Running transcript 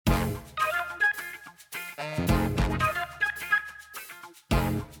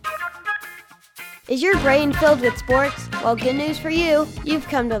Is your brain filled with sports? Well, good news for you. You've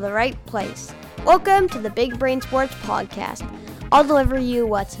come to the right place. Welcome to the Big Brain Sports Podcast. I'll deliver you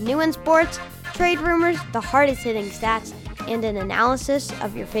what's new in sports, trade rumors, the hardest hitting stats, and an analysis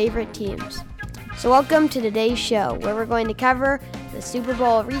of your favorite teams. So welcome to today's show, where we're going to cover the Super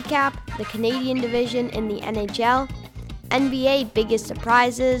Bowl recap, the Canadian division in the NHL, NBA biggest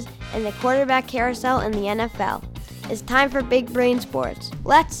surprises, and the quarterback carousel in the NFL. It's time for Big Brain Sports.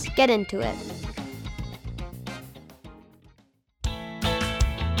 Let's get into it.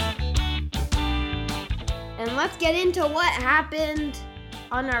 And let's get into what happened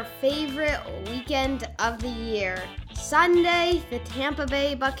on our favorite weekend of the year. Sunday, the Tampa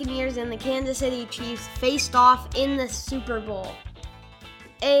Bay Buccaneers and the Kansas City Chiefs faced off in the Super Bowl.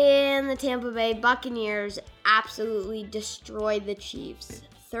 And the Tampa Bay Buccaneers absolutely destroyed the Chiefs,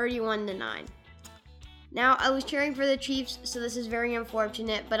 31-9. Now, I was cheering for the Chiefs, so this is very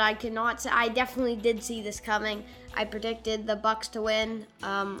unfortunate, but I definitely did see this coming. I predicted the Bucs to win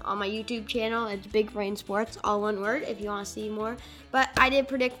on my YouTube channel. It's Big Brain Sports, all one word, if you want to see more. But I did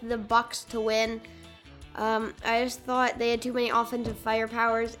predict the Bucs to win. I just thought they had too many offensive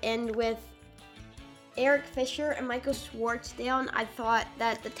firepowers, and with Eric Fisher and Michael Schwartz down, I thought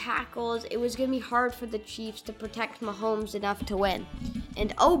that the tackles, it was going to be hard for the Chiefs to protect Mahomes enough to win.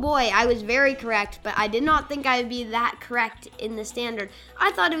 And oh boy, I was very correct, but I did not think I would be that correct in the standard.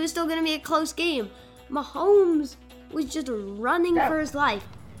 I thought it was still going to be a close game. Mahomes was just running for his life.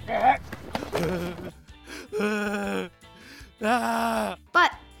 But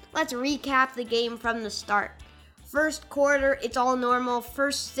let's recap the game from the start. First quarter, it's all normal.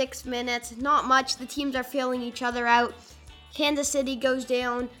 First 6 minutes, not much. The teams are feeling each other out. Kansas City goes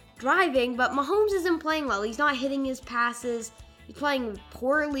down, driving, but Mahomes isn't playing well. He's not hitting his passes. He's playing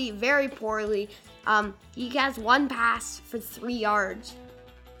poorly, very poorly. He has one pass for 3 yards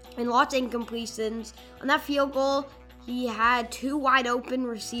and lots of incompletions. On that field goal, he had 2 wide open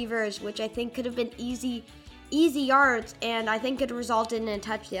receivers, which I think could have been easy yards, and I think it resulted in a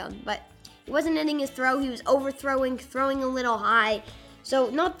touchdown. But he wasn't hitting his throw. He was overthrowing, throwing a little high. So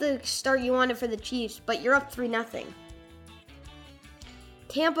not the start you wanted for the Chiefs, but you're up 3-0.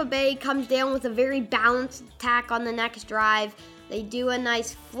 Tampa Bay comes down with a very balanced attack on the next drive. They do a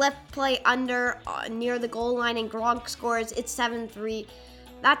nice flip play under near the goal line, and Gronk scores. It's 7-3.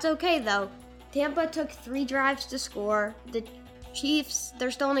 That's okay, though. Tampa took 3 drives to score. The Chiefs,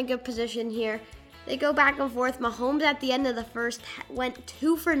 they're still in a good position here. They go back and forth. Mahomes at the end of the first went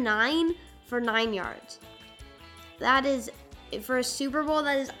 2 for 9 for 9 yards. That is, for a Super Bowl,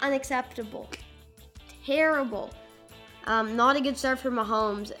 that is unacceptable. Terrible. Not a good start for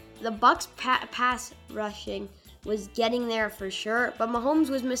Mahomes. The Bucs pass rushing was getting there for sure, but Mahomes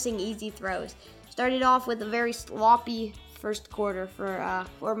was missing easy throws. Started off with a very sloppy first quarter for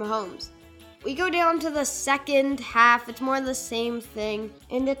Mahomes. We go down to the second half. It's more of the same thing,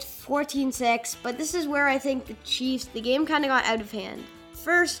 and it's 14-6, but this is where I think the Chiefs, the game kind of got out of hand.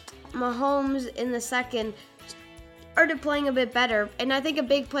 First, Mahomes in the second started playing a bit better, and I think a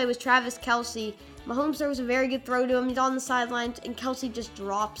big play was Travis Kelce. Mahomes throws a very good throw to him. He's on the sidelines, and Kelce just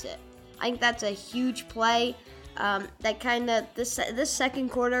drops it. I think that's a huge play. That kind of, this second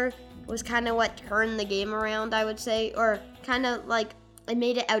quarter was kind of what turned the game around, I would say, or kind of like it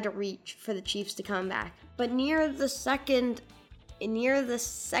made it out of reach for the Chiefs to come back. But near the second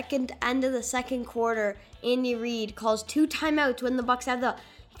end of the second quarter, Andy Reid calls 2 timeouts when the Bucs have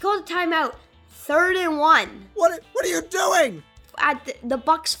he called a timeout, 3rd and 1. What are you doing? At the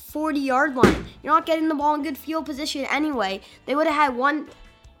Bucs 40-yard line. You're not getting the ball in good field position anyway. They would have had one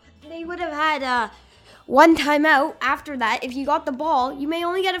timeout after that. If you got the ball, you may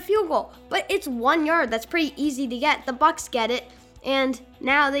only get a field goal. But it's 1 yard. That's pretty easy to get. The Bucs get it. And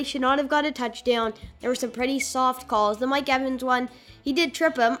now they should not have got a touchdown. There were some pretty soft calls. The Mike Evans one, he did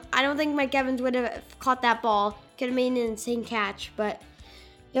trip him. I don't think Mike Evans would have caught that ball. Could have made an insane catch, but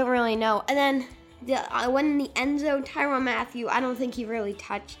don't really know. And then the one in the end zone, Tyrann Mathieu, I don't think he really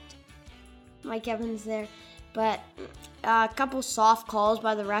touched Mike Evans there. But a couple soft calls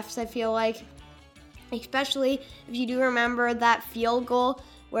by the refs, I feel like. Especially if you do remember that field goal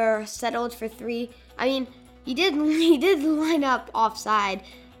where settled for 3. I mean, he did line up offside,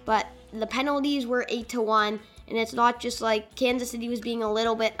 but the penalties were 8-1, and it's not just like Kansas City was being a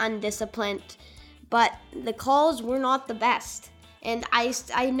little bit undisciplined, but the calls were not the best. And I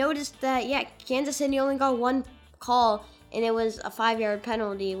noticed that, Kansas City only got 1 call, and it was a 5-yard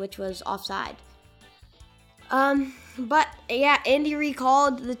penalty, which was offside. But Andy Reid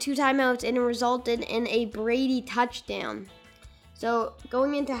called the 2 timeouts, and it resulted in a Brady touchdown. So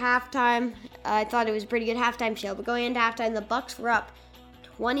going into halftime, I thought it was a pretty good halftime show. But going into halftime, the Bucs were up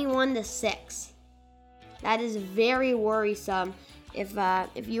 21-6. That is very worrisome.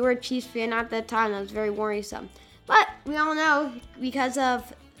 If you were a Chiefs fan at that time, that was very worrisome. But we all know, because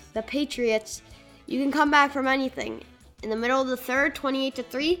of the Patriots, you can come back from anything. In the middle of the third,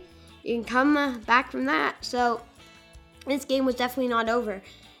 28-3, you can come back from that. So this game was definitely not over,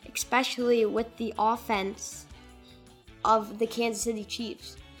 especially with the offense of the Kansas City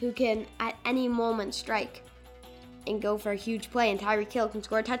Chiefs, who can at any moment strike and go for a huge play, and Tyreek Hill can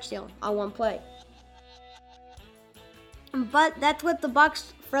score a touchdown on one play. But that's what the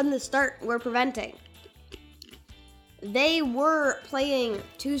Bucs from the start were preventing. They were playing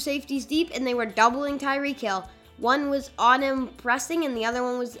two safeties deep, and they were doubling Tyreek Hill. One was on him pressing, and the other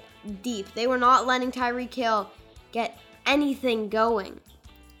one was deep. They were not letting Tyreek Hill get anything going.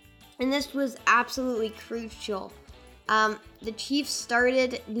 And this was absolutely crucial. The Chiefs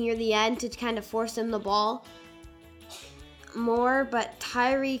started near the end to kind of force him the ball more, but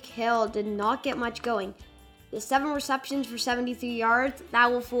Tyreek Hill did not get much going. The 7 receptions for 73 yards,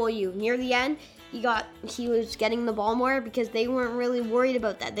 that will fool you. Near the end, he was getting the ball more because they weren't really worried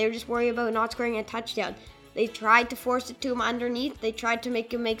about that. They were just worried about not scoring a touchdown. They tried to force it to him underneath. They tried to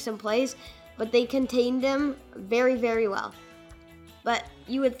make him make some plays, but they contained him very, very well. But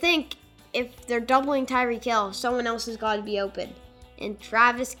you would think if they're doubling Tyreek Hill, someone else has got to be open. And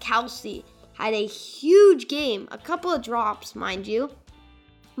Travis Kelce had a huge game. A couple of drops, mind you,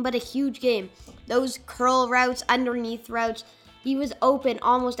 but a huge game. Those curl routes, underneath routes, he was open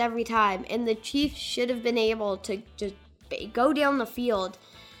almost every time. And the Chiefs should have been able to just go down the field.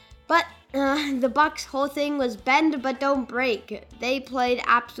 But the Bucs' whole thing was bend but don't break. They played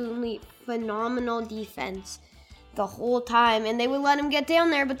absolutely phenomenal defense the whole time, and they would let him get down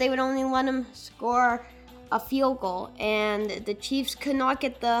there, but they would only let him score a field goal. And the Chiefs could not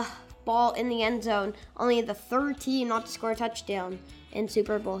get the ball in the end zone, only the third team not to score a touchdown in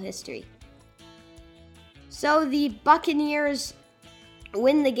Super Bowl history. So the Buccaneers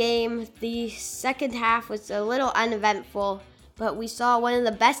win the game. The second half was a little uneventful, but we saw one of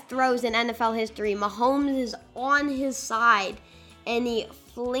the best throws in NFL history. Mahomes is on his side, and he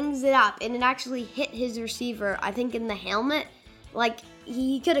flings it up, and it actually hit his receiver, I think in the helmet. Like,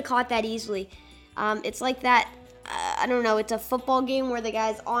 he could have caught that easily. It's like that, I don't know, it's a football game where the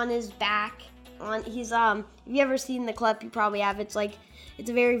guy's on his back. If you ever seen the clip, you probably have. It's a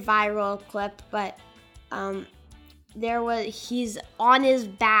very viral clip, but he's on his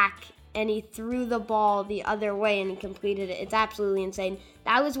back, and he threw the ball the other way, and he completed it. It's absolutely insane.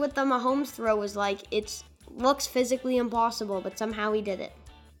 That was what the Mahomes throw was like. It looks physically impossible, but somehow he did it.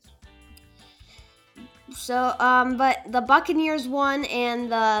 So, but the Buccaneers won,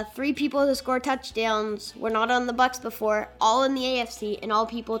 and the 3 people who scored touchdowns were not on the Bucs before, all in the AFC, and all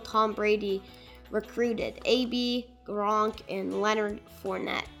people Tom Brady recruited. AB, Gronk, and Leonard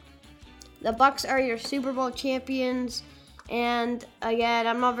Fournette. The Bucs are your Super Bowl champions, and again,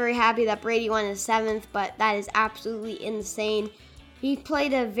 I'm not very happy that Brady won his 7th, but that is absolutely insane. He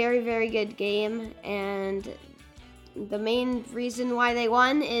played a very, very good game, and the main reason why they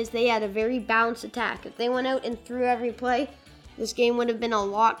won is they had a very balanced attack. If they went out and threw every play, this game would have been a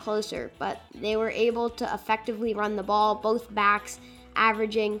lot closer, but they were able to effectively run the ball, both backs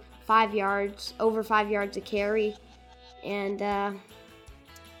averaging 5 yards, over 5 yards a carry. And the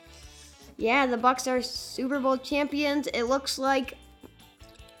Bucs are Super Bowl champions. It looks like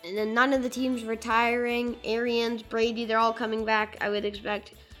none of the teams retiring. Arians, Brady, they're all coming back, I would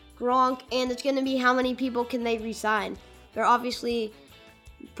expect. Gronk, and it's going to be how many people can they re-sign. They're obviously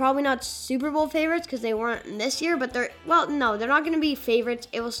probably not Super Bowl favorites because they weren't this year, but they're not going to be favorites.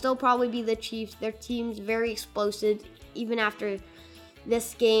 It will still probably be the Chiefs. Their team's very explosive, even after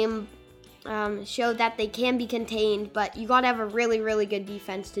this game showed that they can be contained, but you got to have a really, really good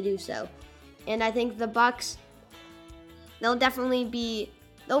defense to do so. And I think the Bucs,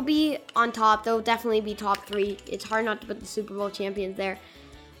 they'll be on top. They'll definitely be top 3. It's hard not to put the Super Bowl champions there.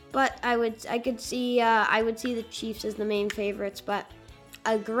 But I would see the Chiefs as the main favorites. But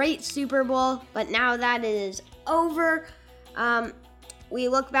a great Super Bowl. But now that it is over, we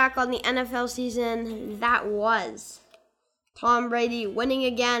look back on the NFL season. That was Tom Brady winning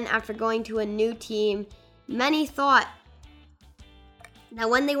again after going to a new team. Many thought that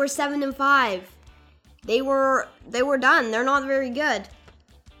when they were 7-5, they were done. They're not very good.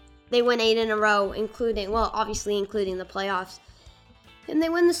 They win 8 in a row, including the playoffs. And they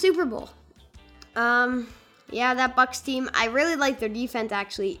win the Super Bowl. That Bucs team, I really like their defense,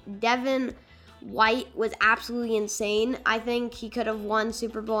 actually. Devin White was absolutely insane. I think he could have won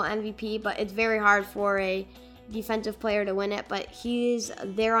Super Bowl MVP, but it's very hard for a defensive player to win it. But he's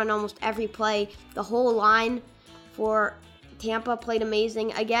there on almost every play. The whole line for Tampa played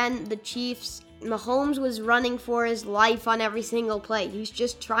amazing. Again, the Chiefs Mahomes was running for his life on every single play. He was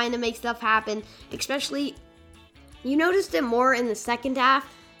just trying to make stuff happen, especially, you noticed it more in the second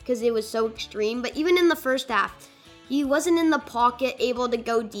half because it was so extreme, but even in the first half, he wasn't in the pocket able to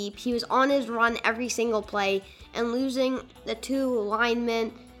go deep. He was on his run every single play, and losing the 2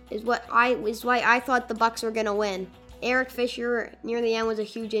 linemen is why I thought the Bucs were going to win. Eric Fisher near the end was a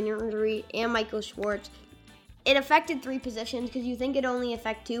huge injury, and Michael Schwartz. It affected 3 positions because you think it only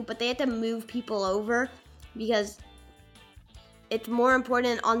affect 2, but they had to move people over because it's more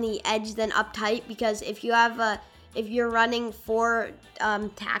important on the edge than up tight, because if you're running 4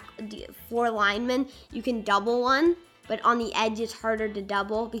 linemen, you can double one, but on the edge it's harder to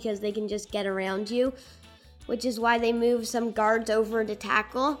double because they can just get around you, which is why they moved some guards over to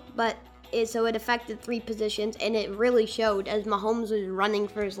tackle. So it affected 3 positions, and it really showed as Mahomes was running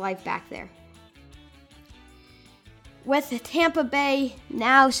for his life back there. With Tampa Bay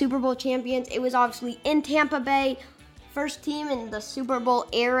now Super Bowl champions, it was obviously in Tampa Bay, first team in the Super Bowl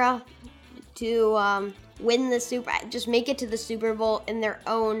era to just make it to the Super Bowl in their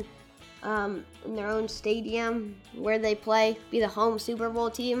own stadium where they play, be the home Super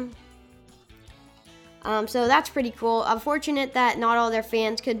Bowl team. So that's pretty cool. Unfortunate that not all their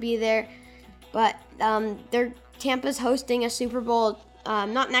fans could be there, but Tampa's hosting a Super Bowl.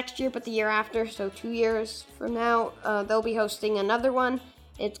 Not next year, but the year after, so 2 years from now, they'll be hosting another one.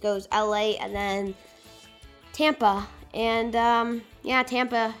 It goes LA and then Tampa. And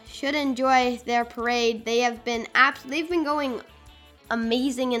Tampa should enjoy their parade. They've been going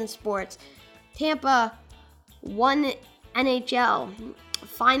amazing in sports. Tampa won NHL,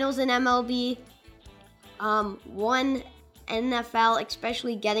 finals in MLB, won NFL,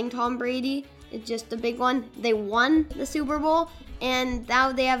 especially getting Tom Brady. It's just a big one. They won the Super Bowl, and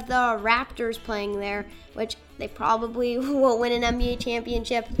now they have the Raptors playing there, which they probably won't win an NBA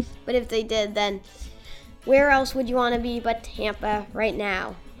championship, but if they did, then where else would you want to be but Tampa right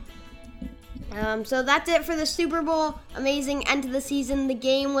now? So that's it for the Super Bowl. Amazing end to the season. The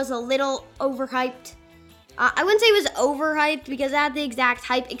game was a little overhyped. I wouldn't say it was overhyped because it had the exact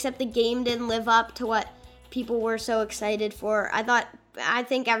hype, except the game didn't live up to what people were so excited for. I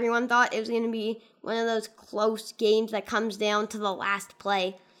think everyone thought it was going to be one of those close games that comes down to the last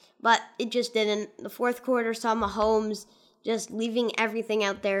play, but it just didn't. The fourth quarter saw Mahomes just leaving everything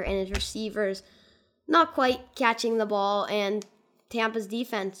out there and his receivers not quite catching the ball, and Tampa's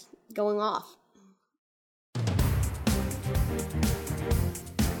defense going off.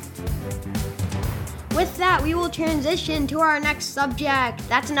 With that, we will transition to our next subject.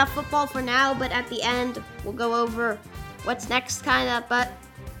 That's enough football for now, but at the end, we'll go over what's next, but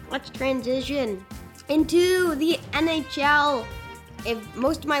let's transition into the NHL. If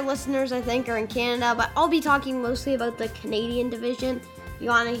most of my listeners, I think, are in Canada, but I'll be talking mostly about the Canadian division. If you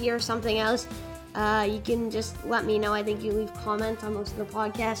want to hear something else, you can just let me know. I think you leave comments on most of the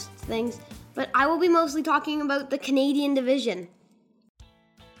podcast things, but I will be mostly talking about the Canadian division.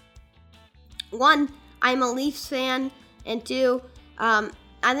 1, I'm a Leafs fan, and 2, I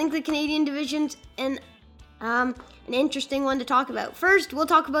think the Canadian division's an interesting one to talk about. First, we'll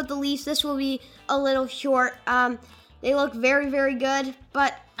talk about the Leafs. This will be a little short. They look very, very good,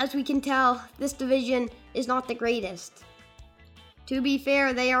 but as we can tell, this division is not the greatest. To be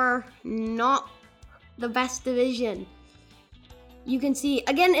fair, they are not the best division. You can see,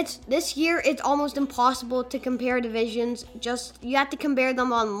 again, this year, it's almost impossible to compare divisions. You have to compare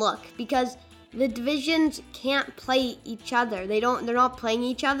them on look, because the divisions can't play each other. They're not playing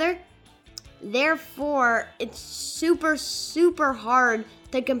each other. Therefore, it's super, super hard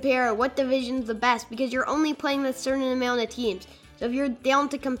to compare what division's the best, because you're only playing with a certain amount of teams. So if you're down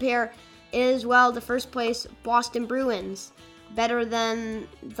to compare, the first place Boston Bruins better than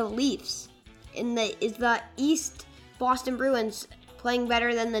the Leafs? Is the East Boston Bruins playing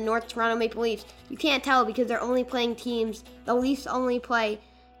better than the North Toronto Maple Leafs? You can't tell because they're only playing teams. The Leafs only play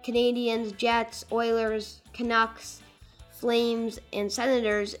Canadiens, Jets, Oilers, Canucks, Flames, and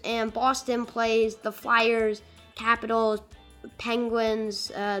Senators, and Boston plays the Flyers, Capitals,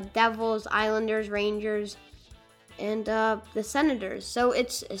 Penguins, Devils, Islanders, Rangers, and the Senators. So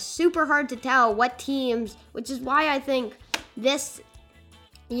it's super hard to tell what teams, which is why I think this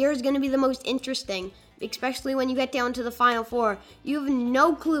year is going to be the most interesting, especially when you get down to the Final Four. You have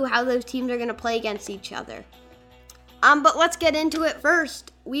no clue how those teams are going to play against each other. But let's get into it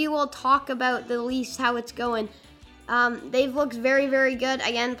first. We will talk about the Leafs, how it's going. They've looked very, very good.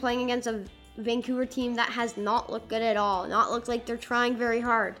 Again, playing against a Vancouver team that has not looked good at all. Not looked like they're trying very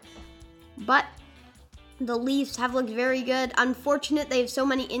hard. But the Leafs have looked very good. Unfortunate, they have so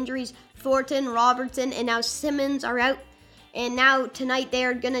many injuries. Thornton, Robertson, and now Simmons are out. And now tonight they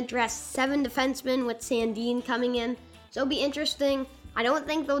are going to dress 7 defensemen with Sandin coming in. So it'll be interesting. I don't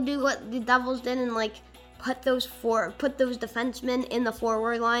think they'll do what the Devils did and put those defensemen in the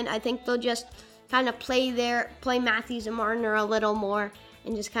forward line. I think they'll just kind of play Matthews and Marner a little more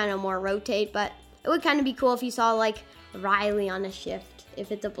and just kind of more rotate. But it would kind of be cool if you saw Riley on a shift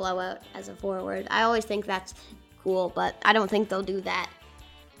if it's a blowout as a forward. I always think that's cool, but I don't think they'll do that.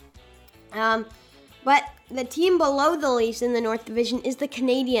 But the team below the Leafs in the North Division is the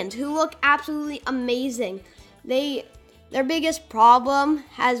Canadiens, who look absolutely amazing. Their biggest problem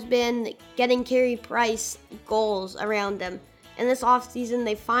has been getting Carey Price goals around them. And this offseason,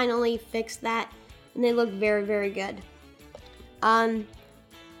 they finally fixed that, and they look very, very good.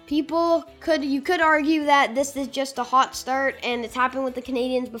 You could argue that this is just a hot start, and it's happened with the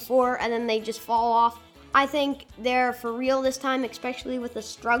Canadiens before, and then they just fall off. I think they're for real this time, especially with the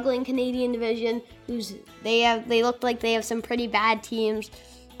struggling Canadian division. They look like they have some pretty bad teams.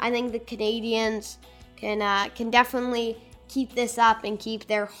 I think the Canadiens can definitely keep this up and keep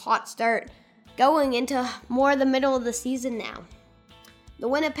their hot start going into more the middle of the season now. The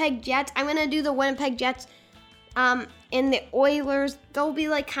Winnipeg Jets, I'm gonna do the Winnipeg Jets and the Oilers. They'll be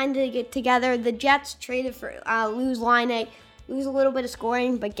kind of get together. The Jets traded for lose a little bit of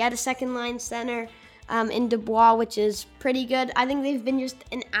scoring, but get a second line center in Dubois, which is pretty good. I think they've been just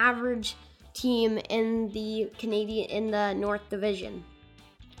an average team in the North Division.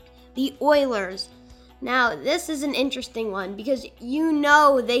 The Oilers. Now, this is an interesting one because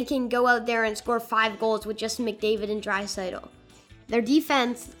they can go out there and score 5 goals with just McDavid and Draisaitl. Their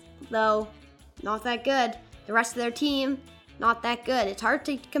defense, though, not that good. The rest of their team, not that good. It's hard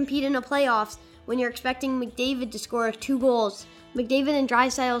to compete in the playoffs when you're expecting McDavid to score 2 goals. McDavid and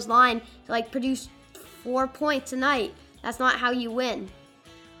Draisaitl's line to produce 4 points a night. That's not how you win.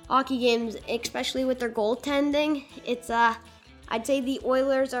 Hockey games, especially with their goaltending, I'd say the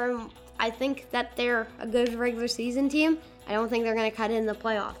Oilers I think that they're a good regular season team. I don't think they're going to cut it in the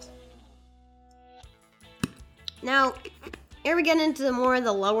playoffs. Now, here we get into the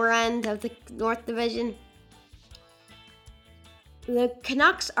lower end of the North Division. The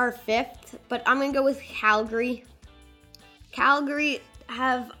Canucks are 5th, but I'm going to go with Calgary. Calgary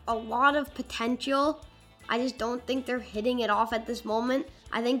have a lot of potential. I just don't think they're hitting it off at this moment.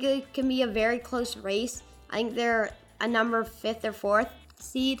 I think it can be a very close race. I think they're a number 5th or 4th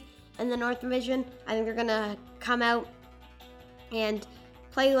seed in the North Division. I think they're going to come out and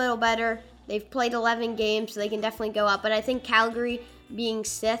play a little better. They've played 11 games, so they can definitely go up. But I think Calgary being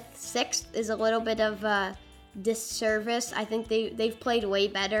 6th is a little bit of a disservice. I think they've played way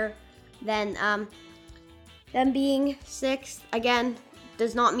better than them being 6th. Again,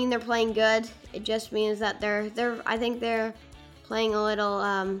 does not mean they're playing good. It just means that I think they're playing a little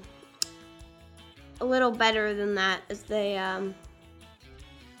better than that. As they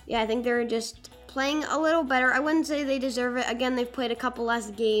I think they're just playing a little better. I wouldn't say they deserve it. Again, they've played a couple less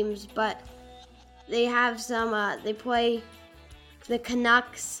games, but they have some. They play the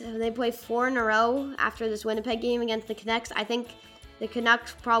Canucks. They play 4 in a row after this Winnipeg game against the Canucks. I think the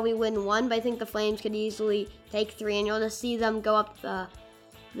Canucks probably win 1, but I think the Flames could easily take 3, and you'll just see them go up the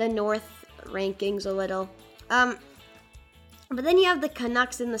North rankings a little. But then you have the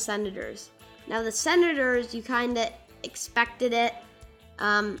Canucks and the Senators. Now the Senators, you kind of expected it.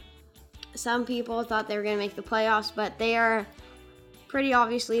 Some people thought they were going to make the playoffs, but they are pretty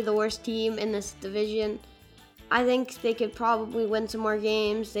obviously the worst team in this division. I think they could probably win some more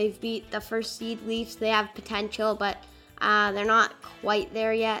games. They've beat the first seed Leafs. They have potential, but they're not quite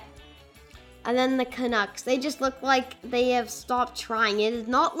there yet. And then the Canucks. They just look like they have stopped trying. It is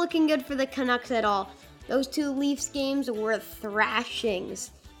not looking good for the Canucks at all. Those 2 Leafs games were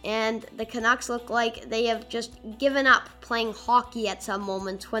thrashings. And the Canucks look like they have just given up playing hockey at some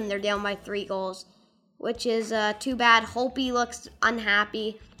moments when they're down by 3 goals, which is too bad. Holtby looks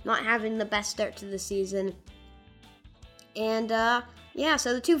unhappy, not having the best start to the season. And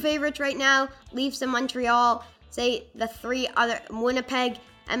so the 2 favorites right now, Leafs and Montreal. Say the 3 other, Winnipeg,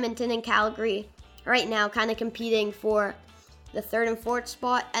 Edmonton, and Calgary, right now kind of competing for the 3rd and 4th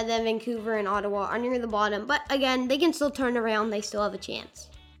spot, and then Vancouver and Ottawa are near the bottom. But again, they can still turn around. They still have a chance.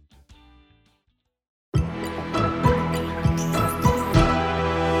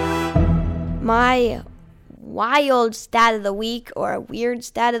 My wild stat of the week, or a weird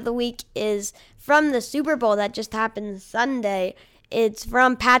stat of the week, is from the Super Bowl that just happened Sunday. It's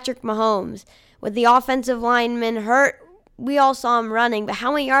from Patrick Mahomes. With the offensive lineman hurt, we all saw him running, but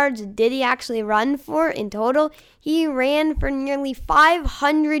how many yards did he actually run for in total? He ran for nearly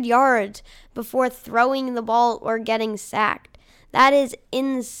 500 yards before throwing the ball or getting sacked. That is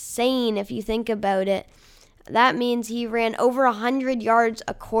insane if you think about it. That means he ran over 100 yards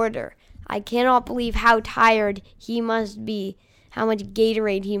a quarter. I cannot believe how tired he must be, how much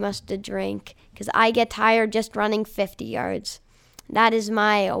Gatorade he must have drank, because I get tired just running 50 yards. That is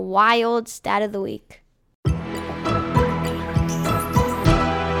my wild stat of the week.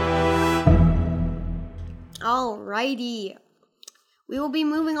 Alrighty. We will be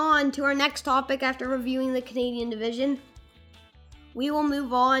moving on to our next topic after reviewing the Canadian division. We will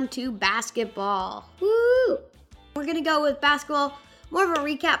move on to basketball. Woo! We're going to go with basketball, more of a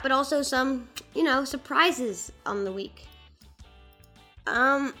recap, but also some, surprises on the week.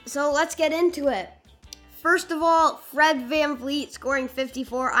 So let's get into it. First of all, Fred VanVleet scoring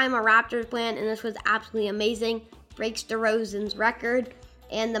 54. I'm a Raptors fan, and this was absolutely amazing. Breaks DeRozan's record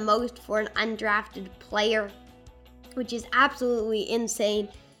and the most for an undrafted player, which is absolutely insane.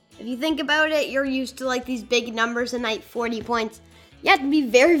 If you think about it, you're used to like these big numbers a night, 40 points. You have to be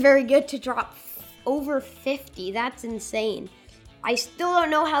very, very good to drop over 50. That's insane. I still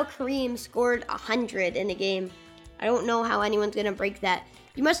don't know how Kareem scored 100 in a game. I don't know how anyone's going to break that.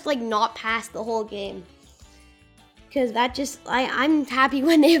 You must not pass the whole game. Because I'm happy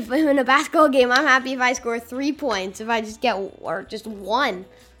when if I'm in a basketball game, I'm happy if I score 3 points. If I just get one,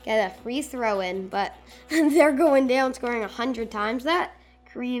 get a free throw in. But they're going down scoring 100 times that.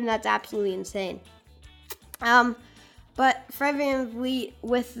 Kareem, that's absolutely insane. But Fred VanVleet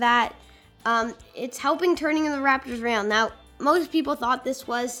with that, it's helping turning the Raptors around. Now, most people thought this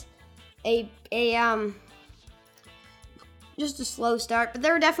was just a slow start, but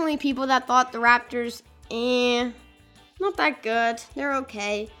there were definitely people that thought the Raptors, not that good. They're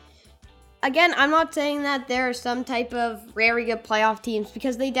okay. Again, I'm not saying that they're some type of very good playoff teams,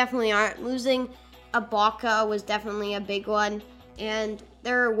 because they definitely aren't. Losing Ibaka was definitely a big one, and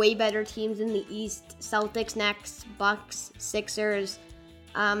there are way better teams in the East. Celtics next, Bucks, Sixers.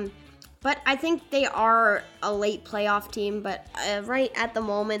 But I think they are a late playoff team, but right at the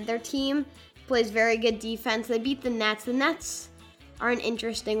moment, their team plays very good defense. They beat the Nets. The Nets are an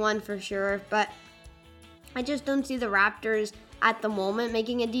interesting one for sure, but I just don't see the Raptors at the moment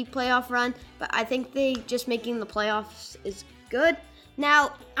making a deep playoff run, but I think they just making the playoffs is good.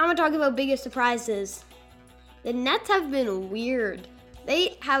 Now, I'm going to talk about biggest surprises. The Nets have been weird.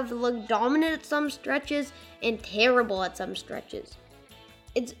 They have looked dominant at some stretches and terrible at some stretches.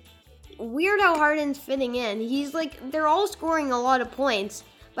 It's weird how Harden's fitting in. They're all scoring a lot of points,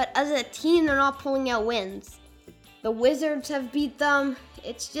 but as a team, they're not pulling out wins. The Wizards have beat them.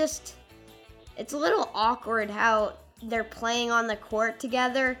 It's a little awkward how they're playing on the court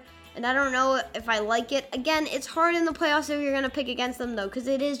together, and I don't know if I like it. Again, it's hard in the playoffs if you're going to pick against them, though, because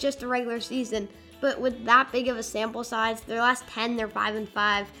it is just a regular season. But with that big of a sample size, their last 10, they're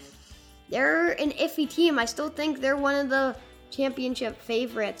 5-5. They're an iffy team. I still think they're one of the championship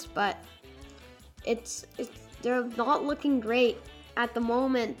favorites, but they're not looking great at the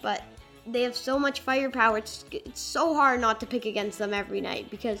moment, but they have so much firepower. It's so hard not to pick against them every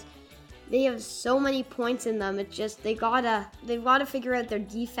night, because they have so many points in them. It's just they've got to figure out their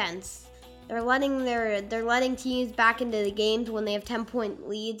defense. They're letting teams back into the games when they have 10-point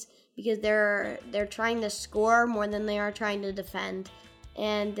leads, because they're trying to score more than they are trying to defend.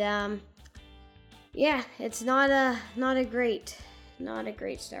 And it's not a great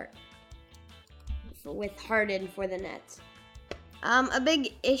start with Harden for the Nets. A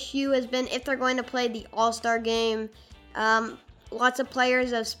big issue has been if they're going to play the All-Star game. Lots of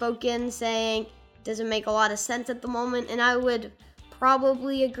players have spoken saying it doesn't make a lot of sense at the moment, and I would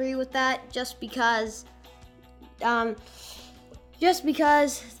probably agree with that, just because the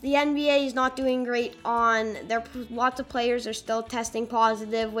NBA is not doing great on their. Lots of players are still testing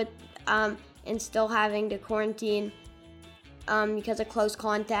positive with and still having to quarantine because of close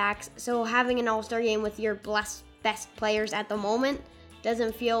contacts. So having an All-Star game with your best players at the moment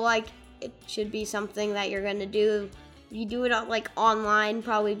doesn't feel like it should be something that you're going to do. If you do it online,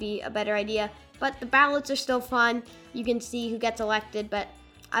 probably be a better idea. But the ballots are still fun. You can see who gets elected, but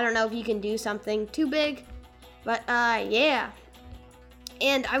I don't know if you can do something too big. But yeah.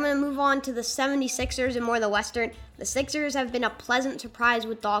 And I'm going to move on to the 76ers and more the Western. The Sixers have been a pleasant surprise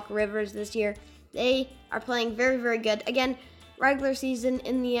with Doc Rivers this year. They are playing very, very good. Again, regular season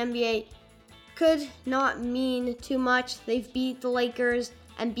in the NBA could not mean too much. They've beat the Lakers,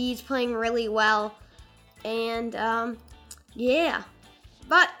 and Embiid's playing really well. And, yeah.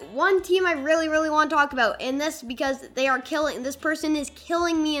 But one team I really, really want to talk about, and this because this person is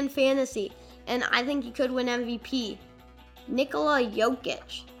killing me in fantasy, and I think he could win MVP. Nikola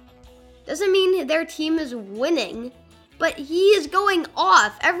Jokic. Doesn't mean their team is winning, but he is going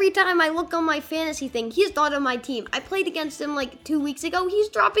off. Every time I look on my fantasy thing, he's not on my team. I played against him like 2 weeks ago. He's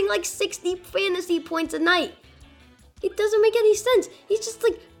dropping like 60 fantasy points a night. It doesn't make any sense. He's just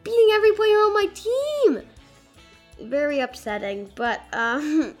like beating every player on my team. Very upsetting, but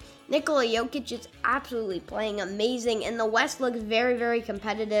Nikola Jokic is absolutely playing amazing, and the West looks very, very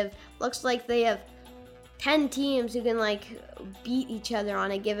competitive. Looks like they have 10 teams who can like beat each other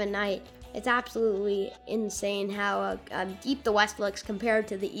on a given night. It's absolutely insane how deep the West looks compared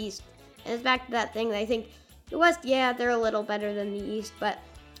to the East. And it's back to that thing that I think the West, yeah, they're a little better than the East, but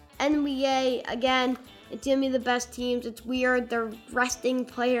NBA, again, it's going to be the best teams. It's weird. They're resting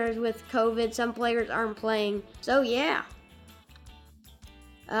players with COVID. Some players aren't playing. So, yeah.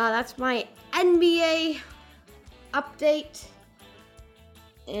 That's my NBA update.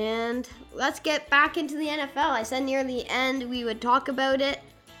 And let's get back into the NFL. I said near the end we would talk about it.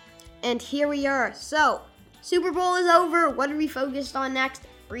 And here we are. So, Super Bowl is over. What are we focused on next?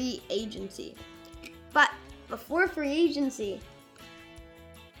 Free agency. But before free agency,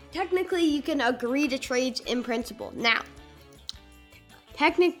 technically, you can agree to trades in principle. Now,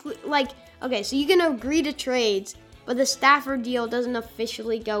 technically, so you can agree to trades, but the Stafford deal doesn't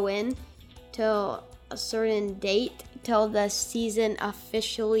officially go in till a certain date, till the season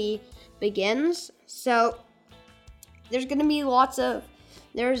officially begins. So, there's going to be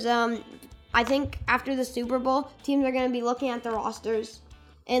I think after the Super Bowl, teams are going to be looking at the rosters,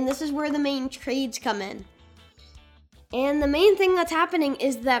 and this is where the main trades come in. And the main thing that's happening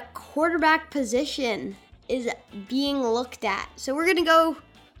is that quarterback position is being looked at. So we're going to go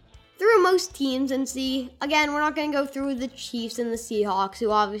through most teams and see. Again, we're not going to go through the Chiefs and the Seahawks,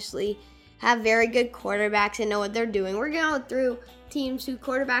 who obviously have very good quarterbacks and know what they're doing. We're going to go through teams whose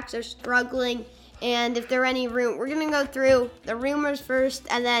quarterbacks are struggling, and if there are any room, we're going to go through the rumors first,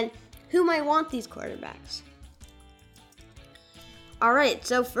 and then who might want these quarterbacks. All right,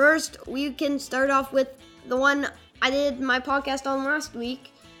 so first we can start off with the one I did my podcast on last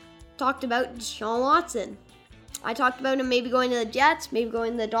week, talked about Deshaun Watson. I talked about him maybe going to the Jets, maybe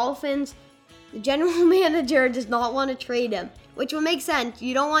going to the Dolphins. The general manager does not want to trade him, which would make sense.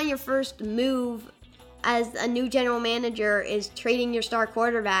 You don't want your first move as a new general manager is trading your star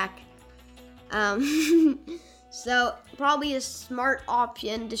quarterback. So probably a smart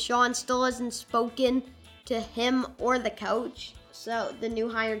option. Deshaun still hasn't spoken to him or the coach, so the new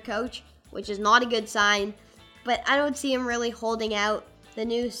hired coach, which is not a good sign. But I don't see him really holding out. The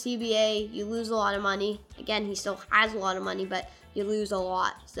new CBA, you lose a lot of money. Again, he still has a lot of money, but you lose a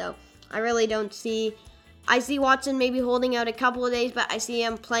lot. So I really don't see. I see Watson maybe holding out a couple of days, but I see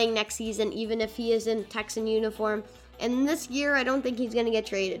him playing next season, even if he is in Texan uniform. And this year, I don't think he's going to get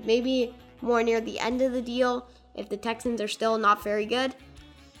traded. Maybe more near the end of the deal, if the Texans are still not very good.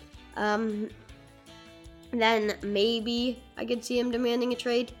 Then maybe I could see him demanding a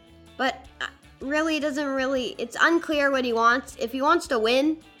trade. But really, it's unclear what he wants. If he wants to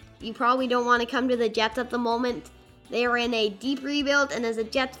win, you probably don't want to come to the Jets at the moment. They are in a deep rebuild, and as a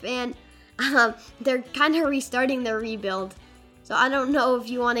Jets fan, they're kind of restarting their rebuild. So I don't know if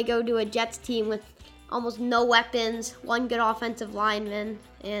you want to go to a Jets team with almost no weapons, one good offensive lineman,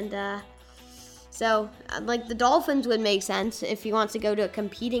 and so the Dolphins would make sense if he wants to go to a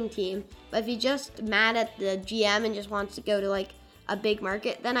competing team. But if he's just mad at the GM and just wants to go to a big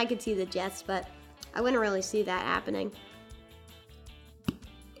market, then I could see the Jets, but I wouldn't really see that happening.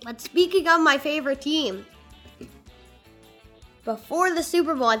 But speaking of my favorite team, before the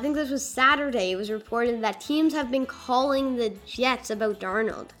Super Bowl, I think this was Saturday, it was reported that teams have been calling the Jets about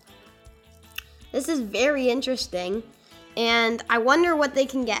Darnold. This is very interesting, and I wonder what they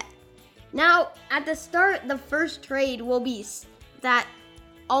can get. Now, at the start, the first trade will be that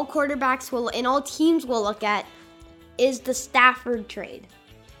all quarterbacks and all teams will look at is the Stafford trade.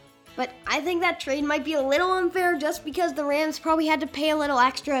 But I think that trade might be a little unfair just because the Rams probably had to pay a little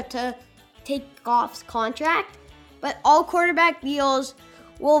extra to take Goff's contract. But all quarterback deals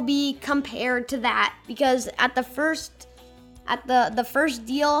will be compared to that because at the first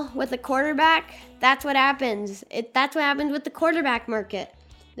deal with a quarterback, that's what happens. That's what happens with the quarterback market.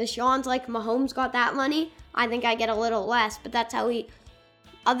 Deshaun's Mahomes got that money. I think I get a little less, but that's how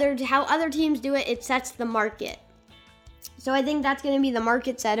other teams do it. It sets the market. So I think that's going to be the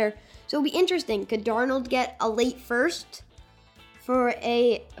market setter. So it'll be interesting. Could Darnold get a late first for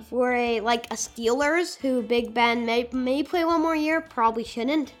a Steelers who Big Ben may play one more year? Probably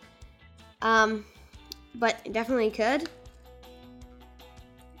shouldn't. But definitely could.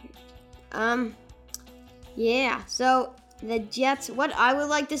 Yeah. So the Jets, what I would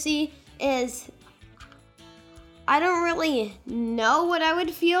like to see is, I don't really know what I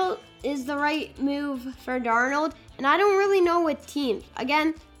would feel is the right move for Darnold. And I don't really know what teams.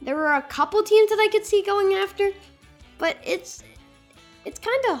 Again, there were a couple teams that I could see going after, but it's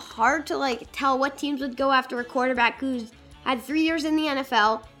kind of hard to tell what teams would go after a quarterback who's had 3 years in the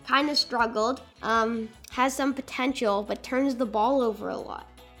NFL, kind of struggled, has some potential, but turns the ball over a lot.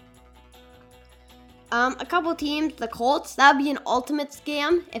 A couple teams, the Colts, that would be an ultimate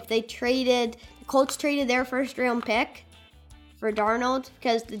scam if the Colts traded their first round pick for Darnold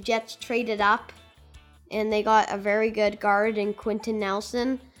because the Jets traded up and they got a very good guard in Quentin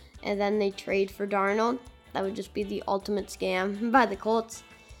Nelson, and then they trade for Darnold. That would just be the ultimate scam by the Colts.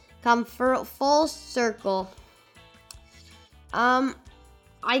 Come full circle.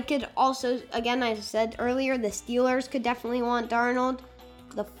 I could also, again, I said earlier, the Steelers could definitely want Darnold.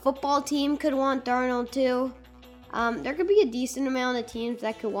 The football team could want Darnold too. There could be a decent amount of teams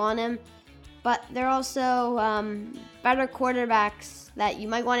that could want him, but there are also better quarterbacks that you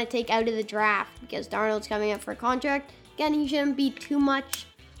might want to take out of the draft because Darnold's coming up for a contract. Again, he shouldn't be too much.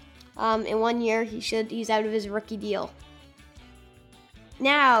 In 1 year, he's out of his rookie deal.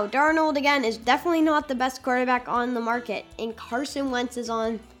 Now, Darnold, again, is definitely not the best quarterback on the market, and Carson Wentz is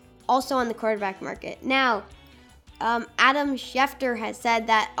also on the quarterback market. Now, Adam Schefter has said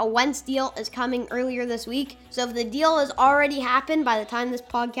that a Wentz deal is coming earlier this week. So if the deal has already happened by the time this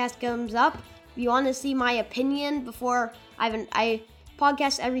podcast comes up, if you want to see my opinion before I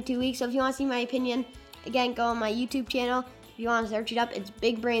podcast every 2 weeks. So if you want to see my opinion, again, go on my YouTube channel. If you want to search it up, it's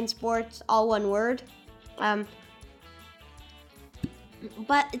Big Brain Sports, all one word. But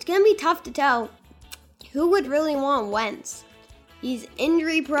it's going to be tough to tell who would really want Wentz. He's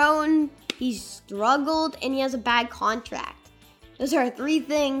injury prone, he's struggled, and he has a bad contract. Those are 3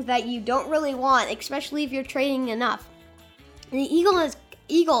 things that you don't really want, especially if you're trading enough. And the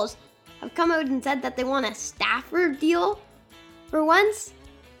Eagles have come out and said that they want a Stafford deal for Wentz.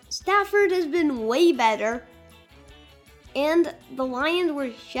 Stafford has been way better, and the Rams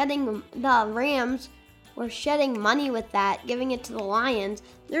were shedding money with that, giving it to the Lions.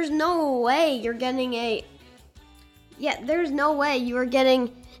 There's no way you are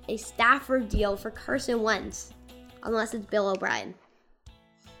getting a Stafford deal for Carson Wentz, unless it's Bill O'Brien.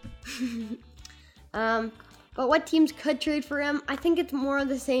 But what teams could trade for him? I think it's more of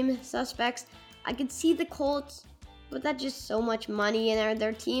the same suspects. I could see the Colts, but that's just so much money in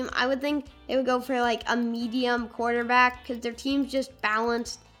their team. I would think they would go for a medium quarterback because their team's just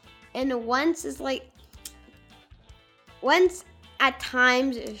balanced. And Wentz at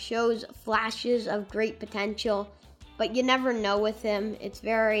times shows flashes of great potential, but you never know with him. It's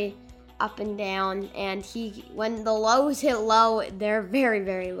very up and down, and when the lows hit low, they're very,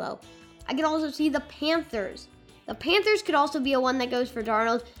 very low. I could also see the Panthers. The Panthers could also be a one that goes for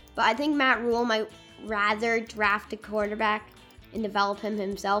Darnold, but I think Matt Rule might rather draft a quarterback and develop him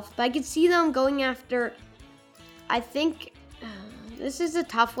himself. But I could see them going after, I think, this is a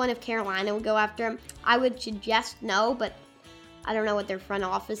tough one if Carolina would go after him. I would suggest no, but I don't know what their front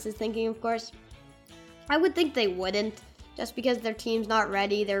office is thinking, of course. I would think they wouldn't, just because their team's not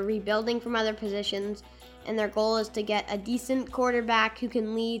ready. They're rebuilding from other positions, and their goal is to get a decent quarterback who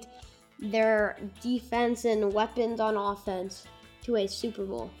can lead their defense and weapons on offense to a Super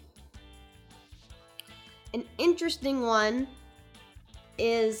Bowl. An interesting one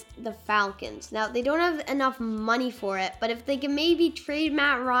is the Falcons. Now, they don't have enough money for it, but if they can maybe trade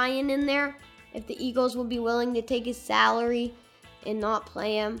Matt Ryan in there, if the Eagles will be willing to take his salary and not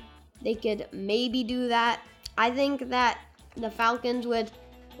play him, they could maybe do that. I think that the Falcons would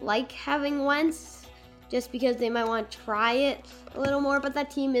like having Wentz just because they might want to try it a little more, but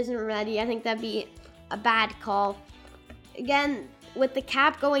that team isn't ready. I think that'd be a bad call. Again, with the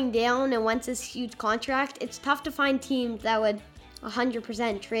cap going down and Wentz's huge contract, it's tough to find teams that would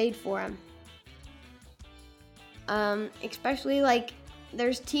 100% trade for him. Especially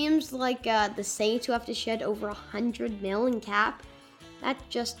there's teams like the Saints who have to shed over $100 million in cap. That's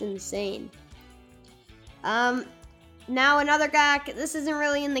just insane. Now another guy, this isn't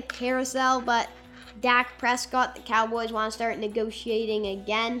really in the carousel, but Dak Prescott, the Cowboys want to start negotiating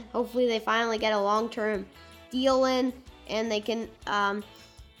again. Hopefully they finally get a long-term deal in, and they can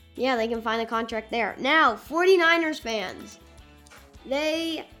find a contract there. Now, 49ers fans,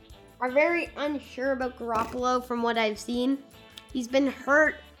 they are very unsure about Garoppolo from what I've seen. He's been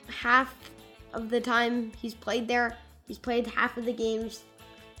hurt half of the time he's played there. He's played half of the games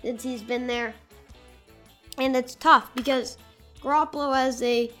since he's been there. And it's tough because Garoppolo has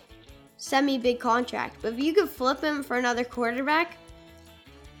a semi-big contract. But if you could flip him for another quarterback,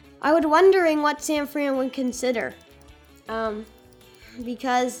 I would wondering what San Fran would consider.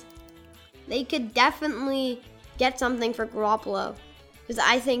 Because they could definitely get something for Garoppolo. Because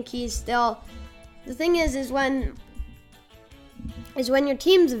I think he's still... The thing is when is when your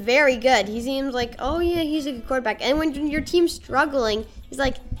team's very good. He seems like, oh yeah, he's a good quarterback. And when your team's struggling, he's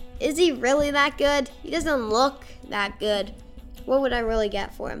like, is he really that good? He doesn't look that good. What would I really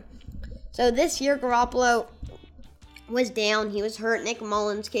get for him? So this year, Garoppolo was down. He was hurt. Nick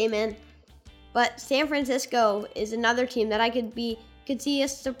Mullins came in. But San Francisco is another team that I could see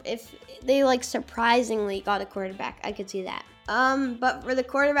if they surprisingly got a quarterback. I could see that. But for the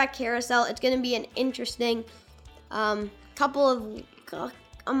quarterback carousel, it's going to be an interesting a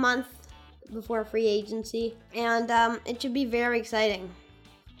month before free agency, and it should be very exciting.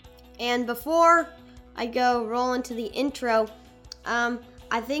 And before I go roll into the intro,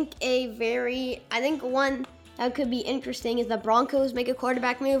 I think one that could be interesting is the Broncos make a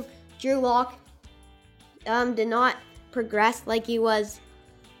quarterback move. Drew Lock did not progress like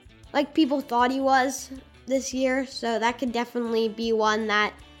people thought he was this year, so that could definitely be one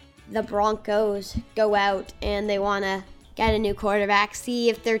that the Broncos go out and they want to get a new quarterback, see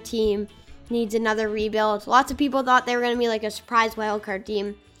if their team needs another rebuild. Lots of people thought they were going to be like a surprise wildcard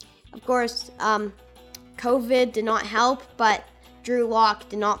team. Of course, COVID did not help, but Drew Lock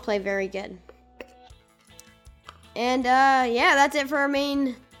did not play very good. And that's it for our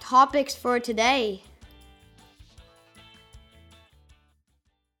main topics for today.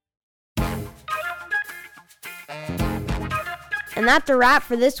 And that's a wrap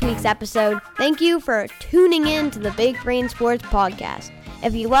for this week's episode. Thank you for tuning in to the Big Brain Sports Podcast.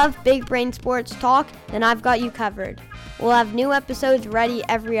 If you love Big Brain Sports talk, then I've got you covered. We'll have new episodes ready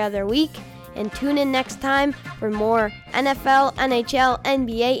every other week, and tune in next time for more NFL, NHL,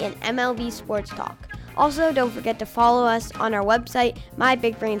 NBA, and MLB sports talk. Also, don't forget to follow us on our website,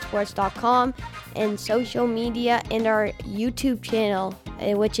 mybigbrainsports.com, and social media and our YouTube channel,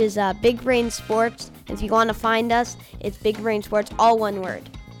 which is Big Brain Sports. If you want to find us, it's Big Brain Sports, all one word.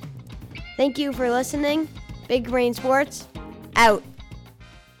 Thank you for listening. Big Brain Sports, out.